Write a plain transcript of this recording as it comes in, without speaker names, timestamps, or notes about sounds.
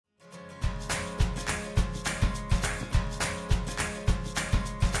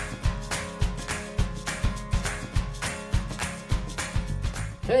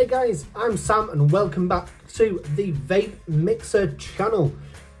Hey guys, I'm Sam and welcome back to the Vape Mixer channel.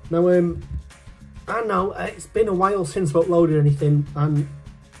 Now I know it's been a while since I've uploaded anything, and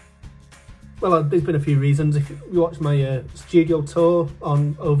well, there's been a few reasons. If you watch my studio tour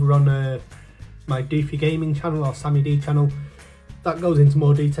over on my Doofy Gaming channel or Sammy D channel, that goes into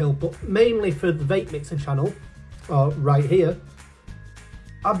more detail, but mainly for the Vape Mixer channel, or right here,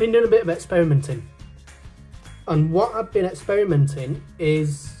 I've been doing a bit of experimenting. And what I've been experimenting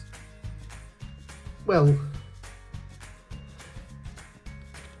is, well,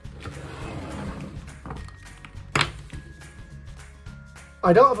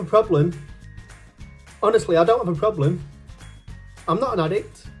 I don't have a problem. Honestly, I don't have a problem. I'm not an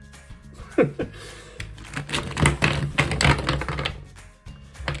addict.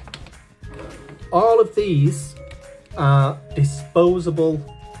 All of these are disposable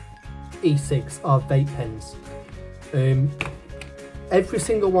e-cigs or vape pens. Every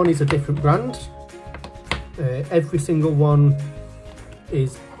single one is a different brand. Every single one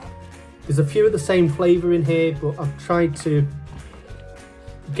is, there's a few of the same flavour in here, but I've tried to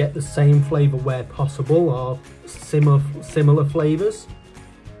get the same flavour where possible, or similar flavours.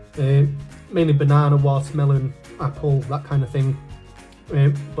 Mainly banana, watermelon, apple, that kind of thing.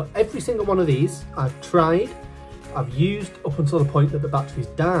 But every single one of these I've tried, I've used up until the point that the batteries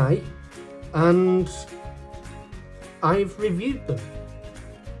die, and I've reviewed them.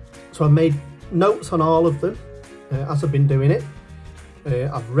 So I made notes on all of them as I've been doing it.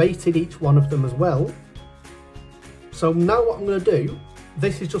 I've rated each one of them as well. So now what I'm going to do,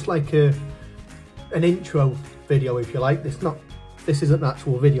 this is just like an intro video, if you like. This isn't an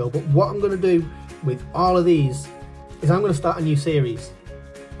actual video, but what I'm going to do with all of these is I'm going to start a new series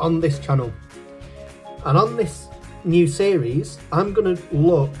on this channel. And on this new series, I'm going to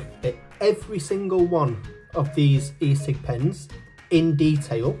look at every single one of these e-cig pens in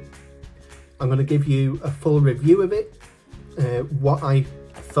detail. I'm going to give you a full review of it, what I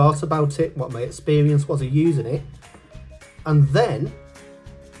thought about it, what my experience was of using it, and then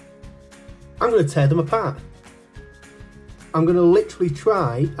I'm going to tear them apart. I'm going to literally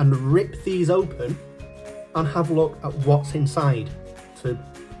try and rip these open and have a look at what's inside,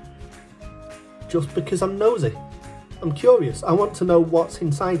 just because I'm nosy. I'm curious. I want to know what's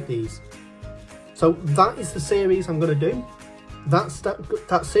inside these. So that is the series I'm going to do.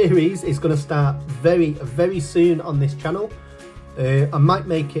 That series is going to start very, very soon on this channel. I might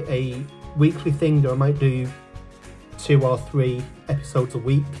make it a weekly thing, or I might do 2 or 3 episodes a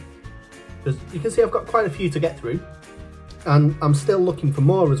week. Because you can see I've got quite a few to get through. And I'm still looking for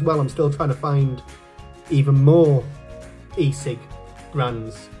more as well. I'm still trying to find even more e-cig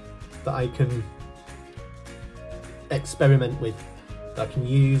brands that I can experiment with, that I can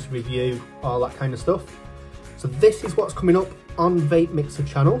use, review, all that kind of stuff. So this is what's coming up on Vape Mixer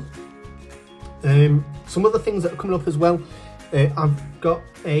channel. Some other things that are coming up as well. I've got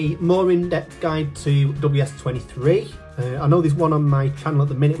a more in-depth guide to WS-23. I know there's one on my channel at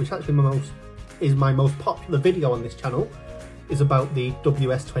the minute, which actually is my most popular video on this channel, is about the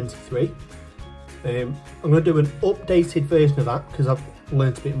WS-23. I'm going to do an updated version of that because I've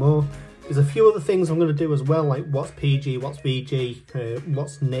learned a bit more. There's a few other things I'm going to do as well, like what's PG, what's VG,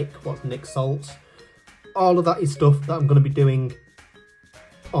 what's Nic, what's Nic Salts. All of that is stuff that I'm going to be doing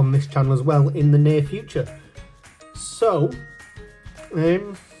on this channel as well in the near future. So,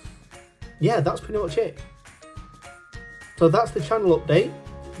 yeah, that's pretty much it. So that's the channel update.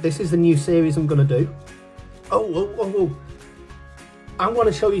 This is the new series I'm going to do. Oh. I want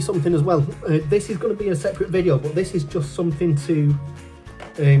to show you something as well. This is going to be a separate video, but this is just something to...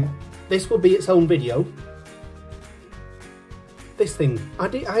 this will be its own video. This thing, I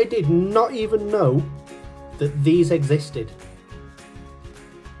did not even know that these existed.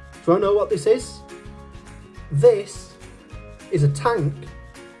 Do you know what this is? This is a tank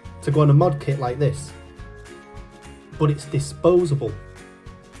to go on a mod kit like this, but it's disposable.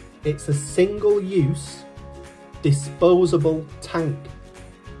 It's a single-use disposable tank.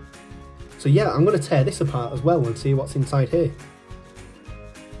 So yeah, I'm going to tear this apart as well and see what's inside here,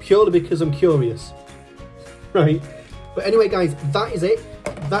 purely because I'm curious. Right, but anyway guys, that is it.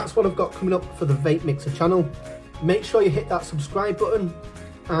 That's what I've got coming up for the Vape Mixer channel. Make sure you hit that subscribe button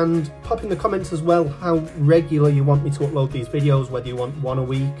and pop in the comments as well how regular you want me to upload these videos, whether you want 1 a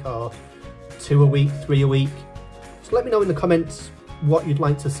week or 2 a week, 3 a week. Just let me know in the comments what you'd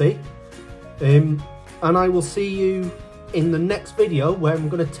like to see. And I will see you in the next video where I'm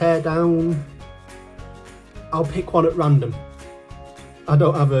going to tear down... I'll pick one at random. I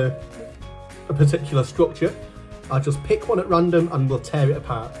don't have a particular structure. I'll just pick one at random and we'll tear it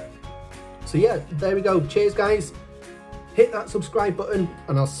apart. So yeah, there we go. Cheers guys. hit that subscribe button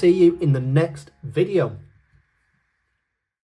and I'll see you in the next video.